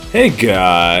Hey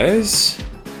guys,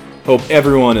 hope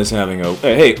everyone is having a...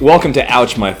 Hey, welcome to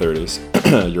Ouch My 30s,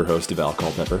 your host Deval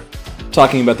Culpepper,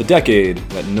 talking about the decade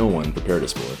that no one prepared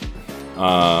us for.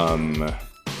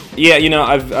 Yeah, you know,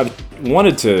 I've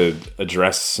wanted to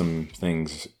address some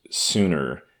things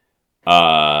sooner,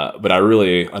 but I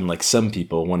really, unlike some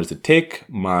people, wanted to take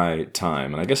my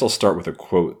time, and I guess I'll start with a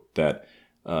quote that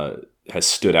has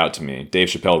stood out to me. Dave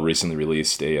Chappelle recently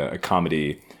released a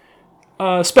comedy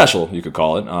special, you could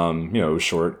call it,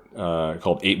 short,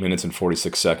 called 8 minutes and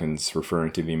 46 seconds,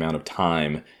 referring to the amount of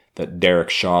time that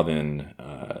Derek Chauvin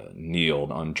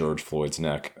kneeled on George Floyd's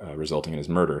neck, resulting in his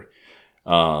murder.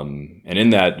 And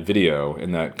in that video,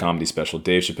 in that comedy special,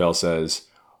 Dave Chappelle says,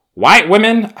 "White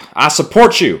women, I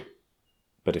support you,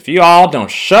 but if you all don't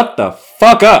shut the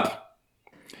fuck up."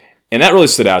 And that really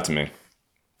stood out to me.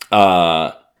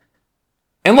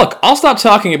 And look, I'll stop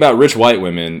talking about rich white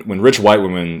women when rich white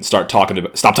women stop talking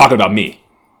about me.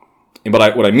 And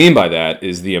what I mean by that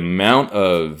is the amount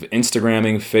of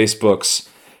Instagramming, Facebooks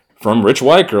from rich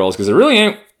white girls, because there really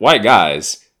ain't white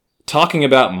guys, talking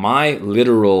about my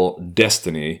literal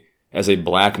destiny as a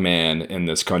black man in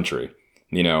this country.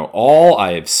 You know, all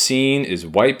I have seen is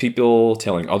white people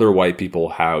telling other white people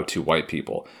how to white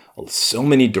people. So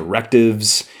many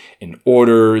directives and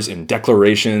orders and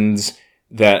declarations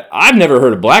that I've never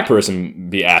heard a black person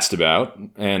be asked about,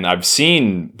 and I've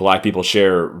seen black people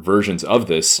share versions of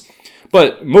this.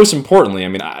 But most importantly, I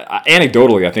mean,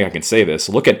 anecdotally, I think I can say this.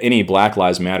 Look at any Black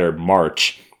Lives Matter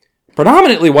march.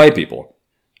 Predominantly white people.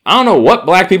 I don't know what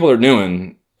black people are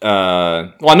doing.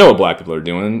 I know what black people are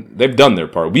doing. They've done their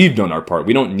part. We've done our part.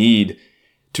 We don't need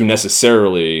to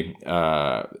necessarily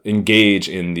engage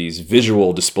in these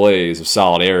visual displays of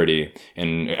solidarity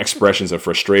and expressions of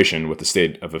frustration with the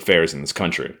state of affairs in this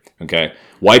country. Okay,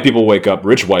 white people wake up,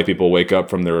 rich white people wake up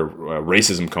from their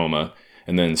racism coma,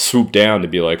 and then swoop down to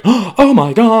be like, "Oh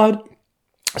my God!"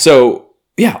 So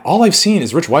yeah, all I've seen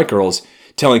is rich white girls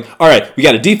telling, "All right, we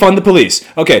got to defund the police.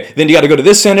 Okay, then you got to go to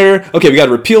this center. Okay, we got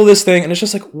to repeal this thing," and it's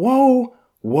just like, whoa,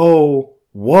 whoa,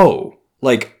 whoa,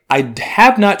 like. I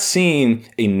have not seen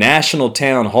a national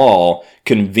town hall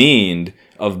convened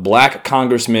of black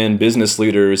congressmen, business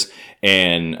leaders,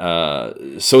 and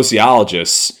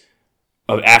sociologists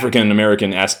of African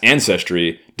American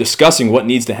ancestry discussing what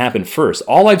needs to happen first.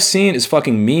 All I've seen is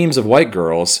fucking memes of white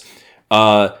girls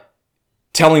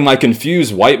telling my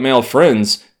confused white male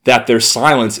friends that their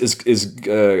silence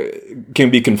can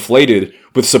be conflated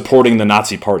with supporting the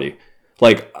Nazi party.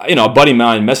 Like, you know, a buddy of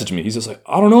mine messaged me. He's just like,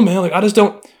 "I don't know, man. Like,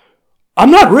 I'm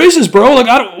not racist, bro. Like,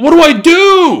 what do I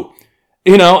do?"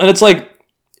 You know, and it's like,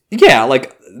 yeah,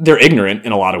 like, they're ignorant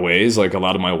in a lot of ways, like a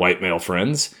lot of my white male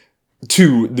friends,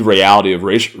 to the reality of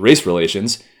race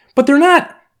relations, but they're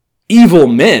not evil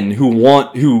men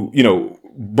who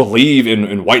believe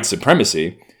in white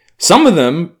supremacy. Some of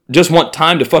them just want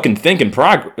time to fucking think and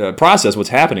process what's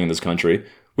happening in this country,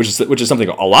 which is something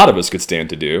a lot of us could stand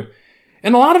to do.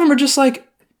 And a lot of them are just like,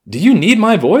 "Do you need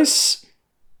my voice?"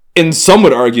 And some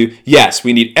would argue, yes,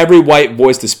 we need every white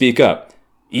voice to speak up.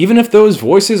 Even if those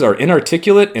voices are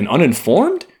inarticulate and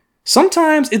uninformed,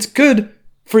 sometimes it's good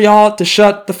for y'all to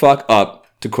shut the fuck up,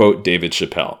 to quote David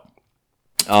Chappelle.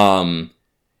 And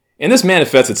this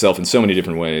manifests itself in so many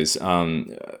different ways. I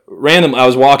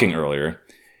was walking earlier,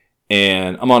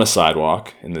 and I'm on a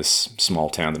sidewalk in this small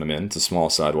town that I'm in. It's a small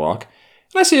sidewalk.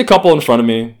 And I see a couple in front of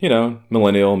me, you know,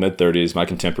 millennial, mid-30s, my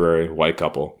contemporary, white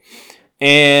couple.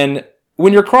 And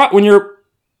when you're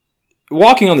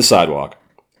walking on the sidewalk,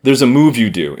 there's a move you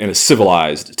do in a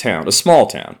civilized town, a small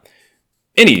town,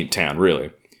 any town really.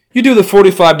 You do the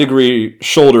 45-degree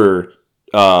shoulder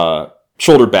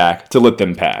back to let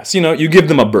them pass. You know, you give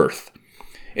them a berth.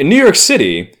 In New York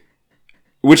City,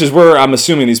 which is where I'm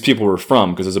assuming these people were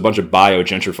from, because there's a bunch of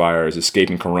bio-gentrifiers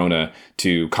escaping Corona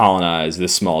to colonize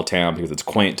this small town because it's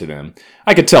quaint to them.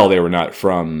 I could tell they were not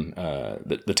from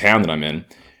the town that I'm in.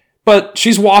 But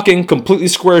she's walking completely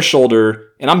square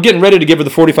shoulder, and I'm getting ready to give her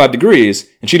the 45 degrees,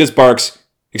 and she just barks,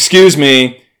 "Excuse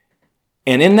me."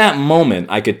 And in that moment,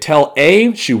 I could tell,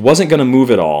 A, she wasn't going to move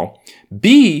at all.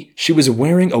 B, she was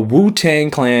wearing a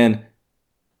Wu-Tang Clan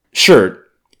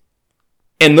shirt.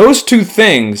 And those two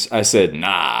things, I said,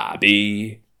 "Nah,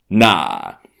 B,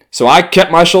 nah." So I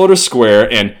kept my shoulders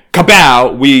square, and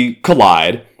kabow, we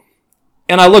collide.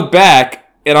 And I look back,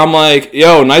 and I'm like,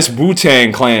 "Yo, nice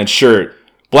Wu-Tang Clan shirt.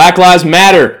 Black Lives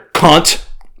Matter, cunt."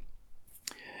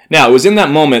 Now, it was in that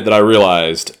moment that I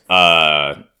realized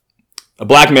a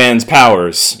black man's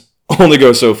powers only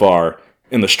go so far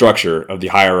in the structure of the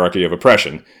hierarchy of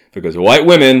oppression, because white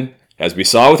women, as we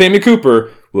saw with Amy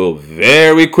Cooper, will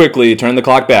very quickly turn the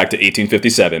clock back to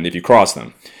 1857 if you cross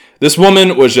them. This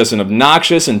woman was just an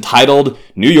obnoxious, entitled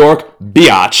New York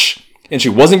biatch. And she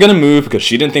wasn't going to move because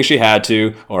she didn't think she had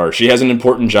to, or she has an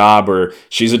important job, or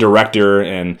she's a director,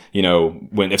 and, you know,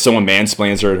 if someone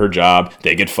mansplains her at her job,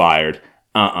 they get fired.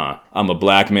 I'm a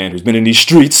black man who's been in these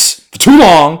streets for too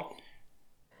long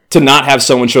to not have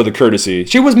someone show the courtesy.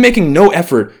 She was making no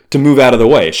effort to move out of the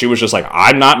way. She was just like,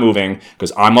 I'm not moving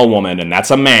because I'm a woman and that's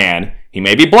a man. He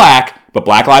may be black, but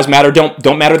Black Lives Matter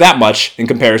don't matter that much in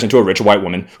comparison to a rich white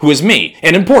woman who is me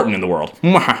and important in the world.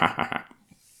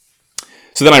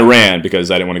 So then I ran because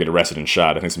I didn't want to get arrested and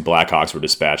shot. I think some Blackhawks were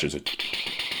dispatched.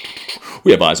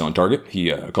 We have eyes on target.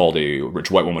 He called a rich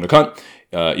white woman a cunt,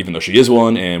 even though she is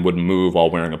one, and wouldn't move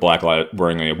while wearing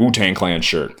a Wu-Tang Clan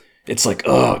shirt. It's like,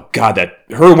 oh god,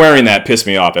 her wearing that pissed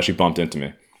me off as she bumped into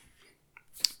me.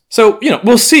 So, you know,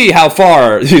 we'll see how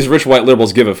far these rich white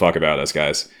liberals give a fuck about us,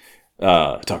 guys.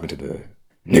 Talking to the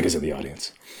niggas in the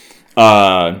audience.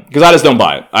 Because I just don't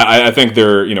buy it. I think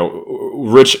they're, you know,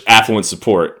 rich, affluent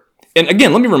support. And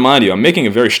again, let me remind you, I'm making a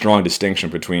very strong distinction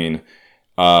between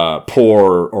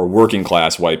poor or working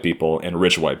class white people and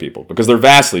rich white people, because they're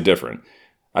vastly different.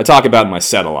 I talk about in my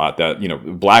set a lot that, you know,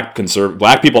 black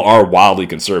people are wildly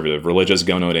conservative, religious,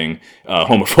 gun-owning,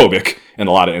 homophobic, in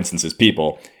a lot of instances,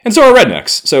 people. And so are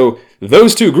rednecks. So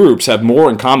those two groups have more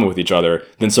in common with each other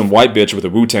than some white bitch with a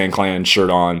Wu-Tang Clan shirt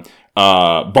on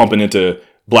bumping into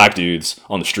black dudes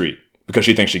on the street because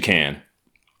she thinks she can.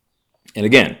 And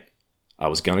again, I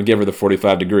was going to give her the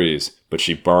 45 degrees, but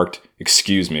she barked,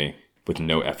 "Excuse me," with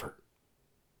no effort.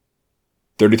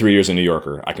 33 years a New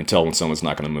Yorker, I can tell when someone's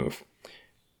not going to move.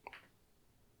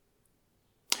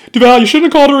 Duval, you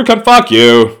shouldn't have called her a cunt. Fuck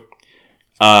you.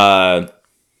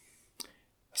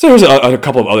 So there's a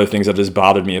couple of other things that just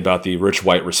bothered me about the rich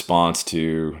white response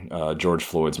to George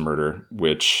Floyd's murder,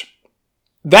 which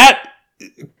that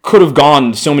could have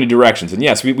gone so many directions. And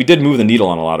yes, we did move the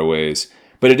needle in a lot of ways.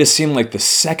 But it just seemed like the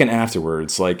second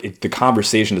afterwards, the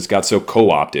conversation just got so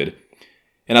co-opted.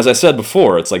 And as I said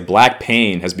before, it's like black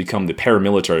pain has become the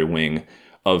paramilitary wing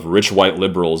of rich white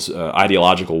liberals'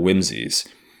 ideological whimsies.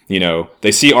 You know,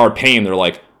 they see our pain, they're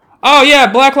like, oh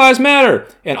yeah, Black Lives Matter,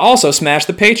 and also smash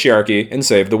the patriarchy and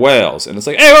save the whales. And it's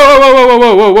like, hey,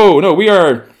 whoa, no, we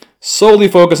are solely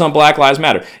focused on Black Lives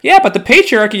Matter. Yeah, but the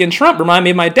patriarchy and Trump remind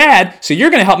me of my dad, so you're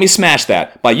going to help me smash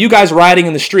that by you guys rioting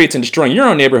in the streets and destroying your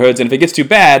own neighborhoods, and if it gets too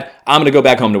bad, I'm going to go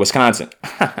back home to Wisconsin.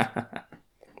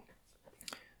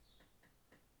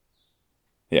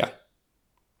 Yeah.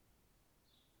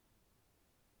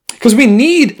 Because we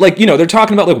need, they're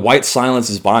talking about, white silence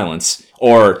is violence,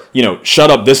 or, shut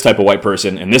up this type of white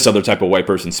person and this other type of white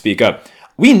person speak up.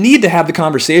 We need to have the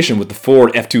conversation with the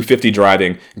Ford F-250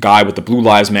 driving guy with the Blue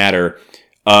Lives Matter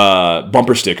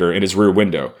bumper sticker in his rear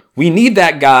window. We need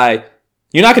that guy.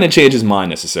 You're not going to change his mind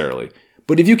necessarily.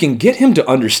 But if you can get him to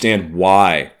understand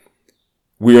why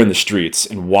we're in the streets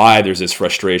and why there's this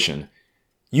frustration,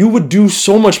 you would do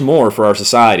so much more for our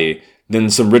society than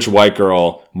some rich white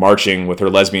girl marching with her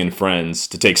lesbian friends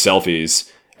to take selfies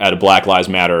at a Black Lives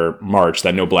Matter march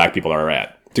that no black people are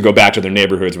at, to go back to their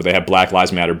neighborhoods where they have Black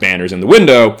Lives Matter banners in the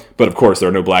window, but of course there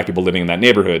are no black people living in that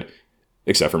neighborhood,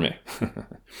 except for me.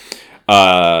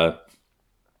 Yeah,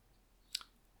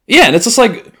 and it's just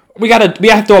like, we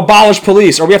have to abolish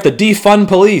police, or we have to defund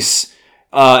police.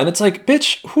 And it's like,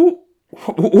 bitch, who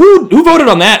voted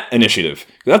on that initiative?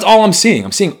 That's all I'm seeing.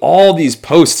 I'm seeing all these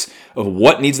posts of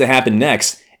what needs to happen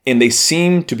next, and they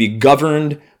seem to be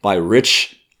governed by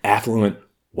rich, affluent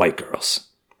white girls.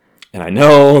 And I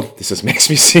know this just makes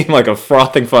me seem like a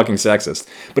frothing fucking sexist,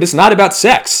 but it's not about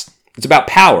sex. It's about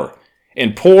power.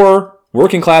 And poor,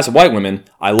 working class white women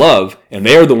I love, and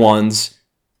they are the ones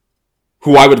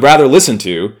who I would rather listen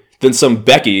to than some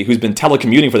Becky who's been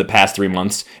telecommuting for the past 3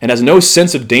 months and has no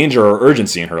sense of danger or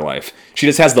urgency in her life. She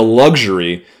just has the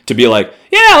luxury to be like,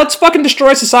 yeah, let's fucking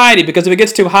destroy society, because if it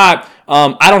gets too hot,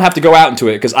 I don't have to go out into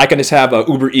it, because I can just have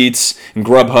Uber Eats and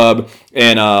Grubhub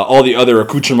and all the other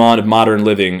accoutrement of modern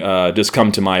living just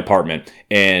come to my apartment,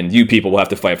 and you people will have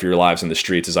to fight for your lives in the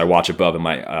streets as I watch above in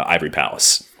my ivory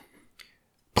palace.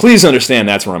 Please understand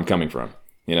that's where I'm coming from,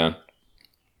 And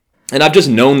I've just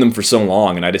known them for so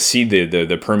long, and I just see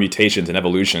the permutations and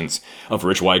evolutions of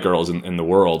rich white girls in the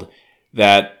world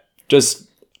that just,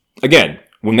 again,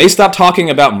 when they stop talking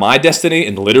about my destiny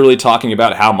and literally talking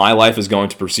about how my life is going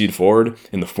to proceed forward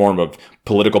in the form of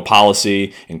political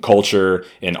policy and culture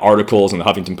and articles in the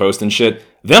Huffington Post and shit,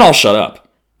 then I'll shut up.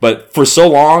 But for so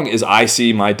long as I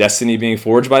see my destiny being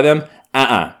forged by them,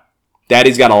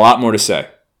 Daddy's got a lot more to say.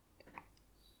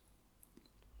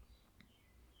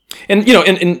 And,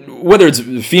 and whether it's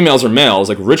females or males,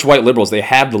 like rich white liberals, they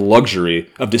have the luxury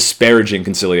of disparaging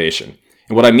conciliation.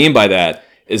 And what I mean by that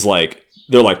is like,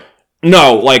 they're like,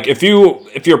 no, like if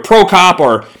you're pro cop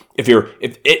or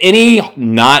if any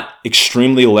not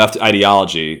extremely left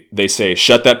ideology, they say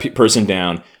shut that person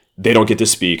down. They don't get to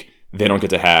speak. They don't get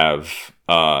to have.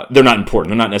 They're not important.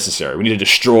 They're not necessary. We need to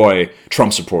destroy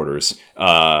Trump supporters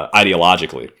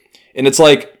ideologically. And it's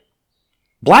like,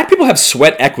 black people have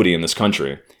sweat equity in this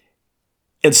country,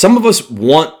 and some of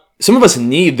us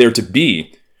need there to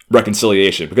be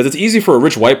reconciliation, because it's easy for a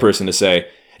rich white person to say,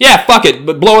 yeah, fuck it,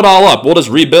 but blow it all up. We'll just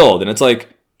rebuild. And it's like,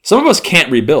 some of us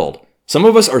can't rebuild. Some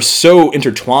of us are so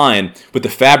intertwined with the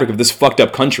fabric of this fucked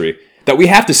up country that we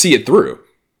have to see it through.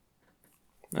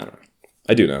 I don't know.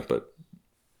 I do know, but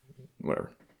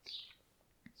whatever.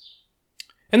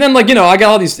 And then, like, you know, I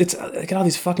got all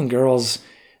these fucking girls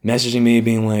messaging me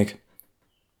being like,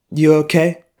 you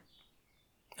okay?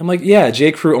 I'm like, yeah,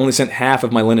 J. Crew only sent half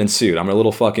of my linen suit. I'm a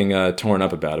little fucking torn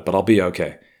up about it, but I'll be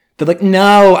okay. They're like,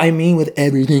 no, I mean with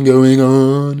everything going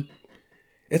on.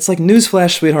 It's like,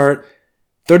 newsflash, sweetheart.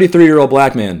 33-year-old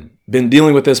black man. Been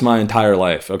dealing with this my entire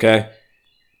life, okay?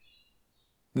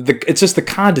 It's just the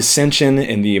condescension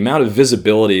and the amount of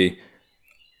visibility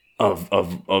of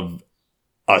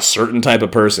a certain type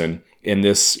of person in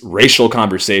this racial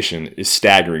conversation is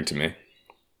staggering to me.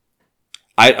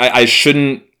 I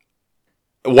shouldn't...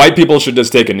 White people should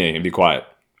just take a knee and be quiet.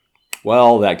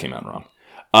 Well, that came out wrong.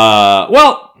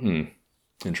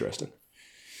 Interesting.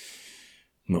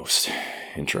 Most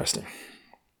interesting.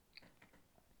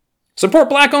 Support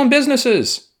black-owned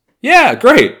businesses. Yeah,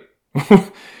 great.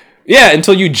 Yeah,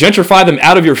 until you gentrify them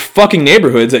out of your fucking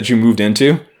neighborhoods that you moved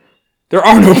into. There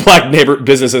are no black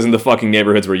businesses in the fucking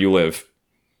neighborhoods where you live.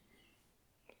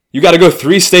 You got to go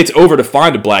 3 states over to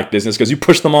find a black business because you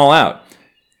pushed them all out.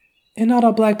 And not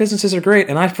all black businesses are great,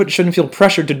 and I shouldn't feel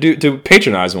pressured to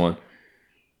patronize one.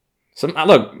 So,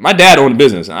 look, my dad owned a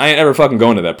business. I ain't ever fucking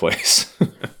going to that place.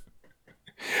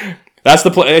 That's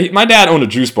the place. My dad owned a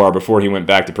juice bar before he went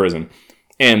back to prison.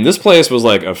 And this place was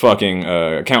like a fucking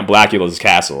Count Blackula's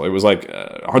castle. It was like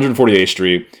 148th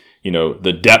Street, you know,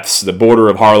 the depths, the border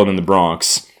of Harlem and the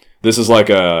Bronx. This is like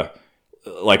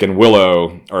in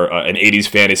Willow, or an 80s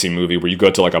fantasy movie where you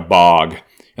go to like a bog,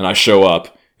 and I show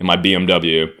up in my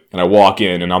BMW, and I walk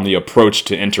in, and on the approach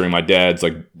to entering my dad's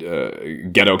like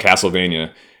ghetto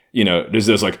Castlevania, you know,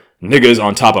 there's like niggas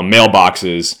on top of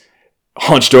mailboxes,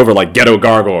 hunched over like ghetto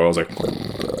gargoyles, like,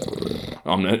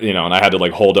 you know, and I had to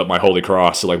like hold up my holy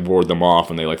cross to like ward them off,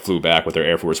 and they like flew back with their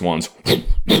Air Force Ones.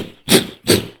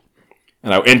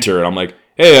 And I enter, and I'm like,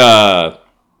 hey,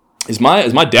 is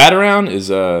my dad around? Is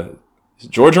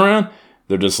George around?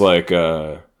 They're just like,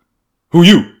 who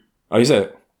you? Oh, he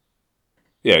said,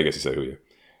 yeah, I guess he said who you.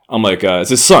 I'm like,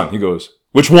 it's his son. He goes,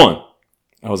 which one?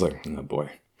 I was like, oh boy.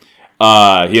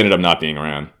 He ended up not being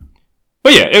around.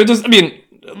 But yeah, it just, I mean,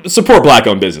 support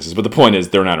black-owned businesses, but the point is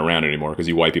they're not around anymore because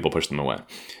you white people pushed them away.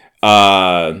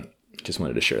 Just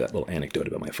wanted to share that little anecdote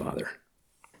about my father.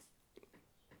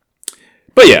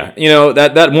 But yeah, you know,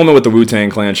 that woman with the Wu-Tang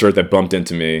Clan shirt that bumped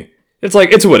into me, it's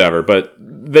like, it's whatever, but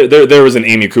there was an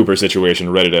Amy Cooper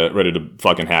situation ready to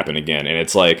fucking happen again, and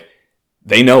it's like,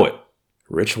 they know it.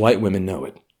 Rich white women know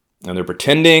it. And they're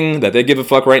pretending that they give a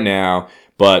fuck right now,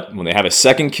 but when they have a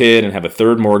second kid and have a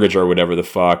third mortgage or whatever the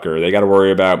fuck, or they got to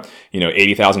worry about, you know,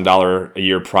 $80,000 a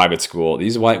year private school,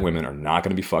 these white women are not going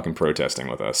to be fucking protesting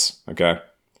with us, okay?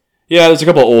 Yeah, there's a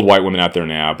couple of old white women out there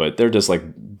now, but they're just like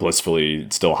blissfully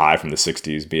still high from the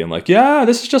 60s, being like, yeah,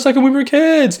 this is just like when we were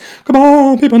kids. Come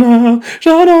on, people now,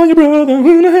 shout on your brother.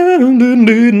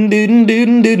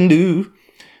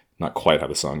 Not quite how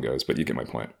the song goes, but you get my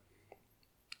point.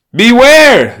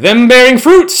 Beware them bearing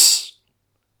fruits.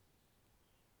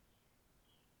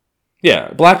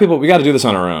 Yeah, black people, we got to do this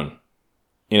on our own.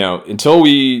 You know, until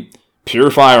we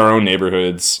purify our own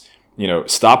neighborhoods, you know,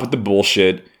 stop with the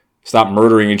bullshit, stop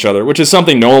murdering each other, which is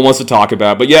something no one wants to talk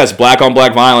about. But yes, black on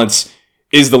black violence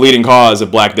is the leading cause of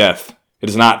black death. It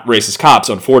is not racist cops,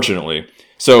 unfortunately.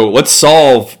 So let's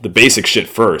solve the basic shit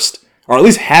first, or at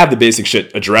least have the basic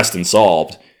shit addressed and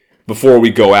solved before we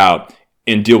go out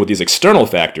and deal with these external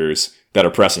factors that are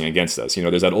pressing against us. You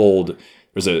know, there's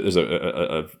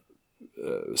a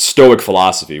stoic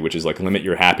philosophy, which is like, limit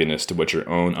your happiness to what your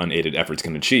own unaided efforts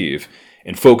can achieve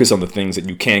and focus on the things that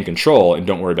you can control and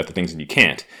don't worry about the things that you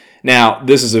can't. Now,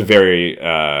 this is a very,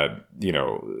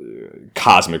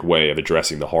 cosmic way of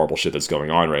addressing the horrible shit that's going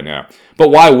on right now. But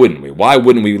why wouldn't we? Why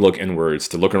wouldn't we look inwards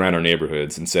to look around our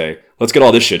neighborhoods and say, let's get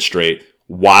all this shit straight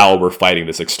while we're fighting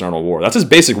this external war? That's just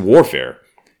basic warfare.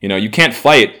 You know, you can't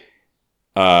fight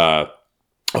a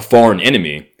foreign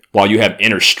enemy while you have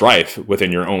inner strife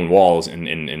within your own walls and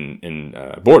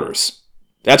borders.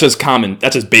 That's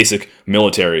just basic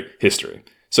military history.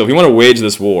 So if we want to wage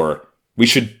this war, we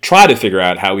should try to figure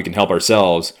out how we can help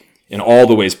ourselves in all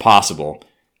the ways possible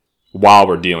while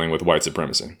we're dealing with white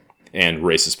supremacy and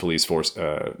racist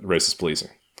policing.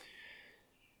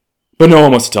 But no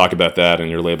one wants to talk about that, and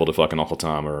you're labeled a fucking Uncle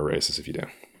Tom or a racist if you do.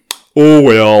 Oh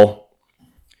well.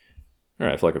 All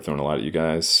right, I feel like I've thrown a lot at you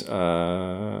guys.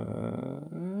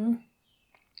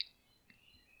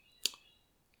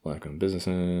 Black-owned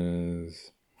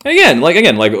businesses. Again,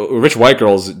 like rich white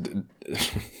girls.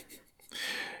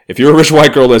 If you're a rich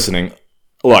white girl listening,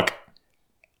 look,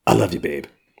 I love you, babe.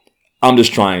 I'm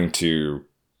just trying to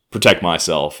protect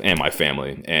myself and my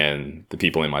family and the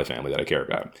people in my family that I care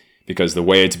about. Because the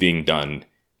way it's being done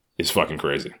is fucking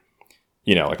crazy.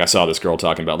 You know, like I saw this girl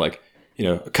talking about like, you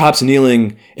know, cops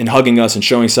kneeling and hugging us and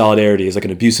showing solidarity is like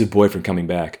an abusive boyfriend coming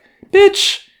back.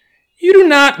 Bitch, you do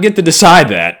not get to decide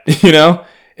that, you know?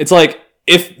 It's like,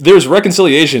 if there's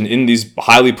reconciliation in these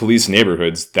highly policed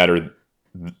neighborhoods that are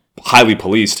highly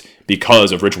policed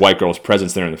because of rich white girls'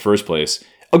 presence there in the first place,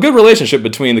 a good relationship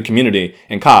between the community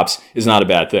and cops is not a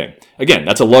bad thing. Again,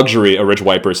 that's a luxury a rich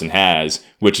white person has,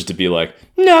 which is to be like,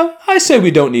 no, I say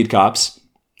we don't need cops.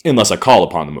 Unless I call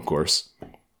upon them, of course.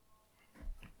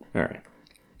 All right.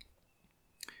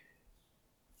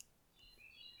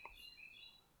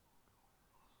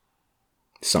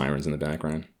 Sirens in the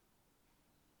background.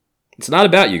 It's not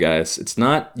about you guys. It's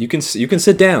not. You can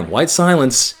sit down. White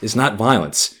silence is not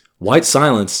violence. White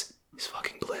silence is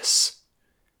fucking bliss.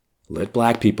 Let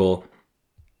black people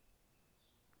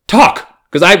talk,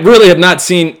 because I really have not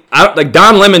seen. Like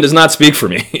Don Lemon does not speak for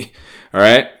me. All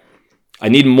right. I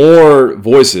need more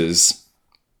voices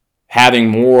having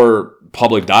more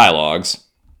public dialogues,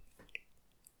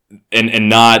 and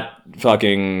not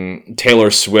fucking Taylor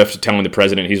Swift telling the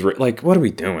president he's like, what are we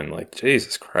doing? Like,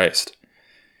 Jesus Christ.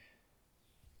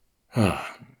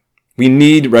 We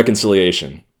need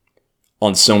reconciliation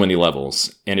on so many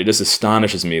levels, and it just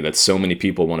astonishes me that so many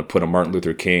people want to put a Martin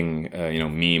Luther King,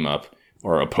 meme up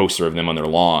or a poster of them on their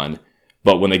lawn,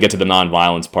 but when they get to the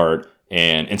nonviolence part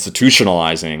and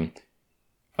institutionalizing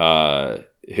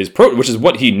which is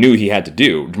what he knew he had to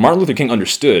do. Martin Luther King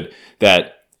understood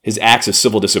that his acts of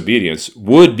civil disobedience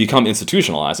would become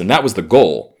institutionalized, and that was the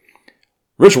goal.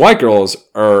 Rich white girls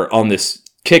are on this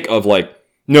kick of like,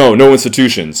 no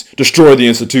institutions, destroy the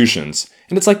institutions.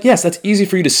 And it's like, yes, that's easy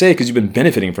for you to say because you've been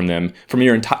benefiting from them for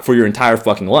your entire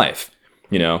fucking life,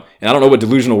 you know? And I don't know what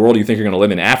delusional world you think you're going to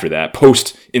live in after that,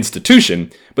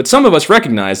 post-institution, but some of us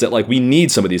recognize that like we need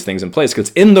some of these things in place because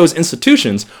in those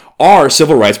institutions are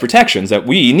civil rights protections that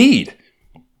we need.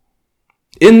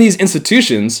 In these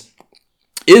institutions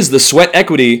is the sweat,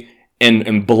 equity,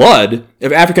 and blood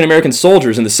of African-American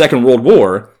soldiers in the Second World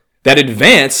War that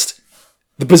advanced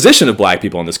the position of black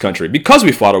people in this country because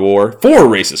we fought a war for a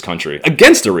racist country,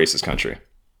 against a racist country.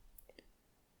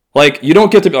 Like, you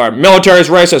don't get to be, our military's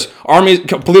racist, army,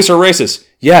 police are racist.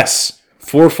 Yes,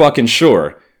 for fucking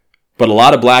sure. But a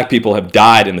lot of black people have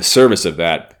died in the service of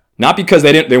that, not because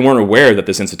they weren't aware that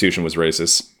this institution was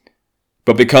racist,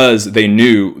 but because they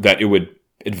knew that it would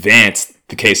advance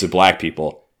the case of black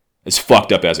people, as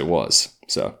fucked up as it was.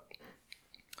 So,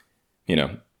 you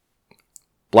know,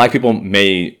 black people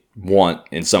may want,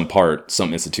 in some part,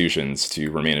 some institutions to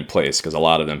remain in place because a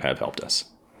lot of them have helped us,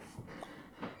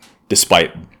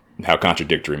 despite how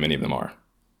contradictory many of them are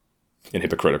and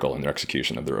hypocritical in their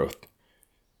execution of their oath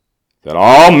that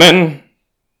all men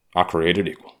are created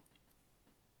equal.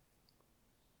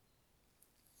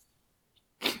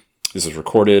 This is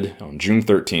recorded on June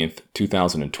 13th,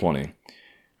 2020,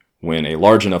 when a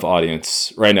large enough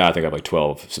audience, right now I think I have like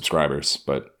 12 subscribers,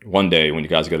 but one day when you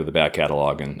guys go to the back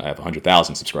catalog and I have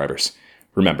 100,000 subscribers,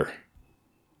 remember,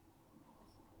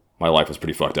 my life was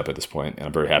pretty fucked up at this point, and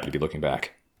I'm very happy to be looking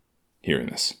back, hearing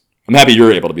this. I'm happy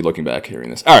you're able to be looking back,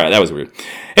 hearing this. All right, that was weird.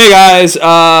 Hey guys,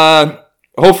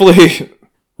 hopefully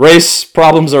race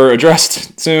problems are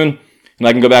addressed soon, and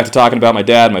I can go back to talking about my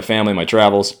dad, my family, my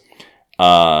travels.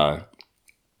 Yeah.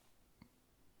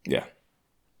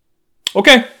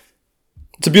 Okay.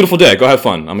 It's a beautiful day. Go have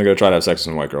fun. I'm going to go try to have sex with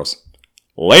some white girls.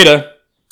 Later.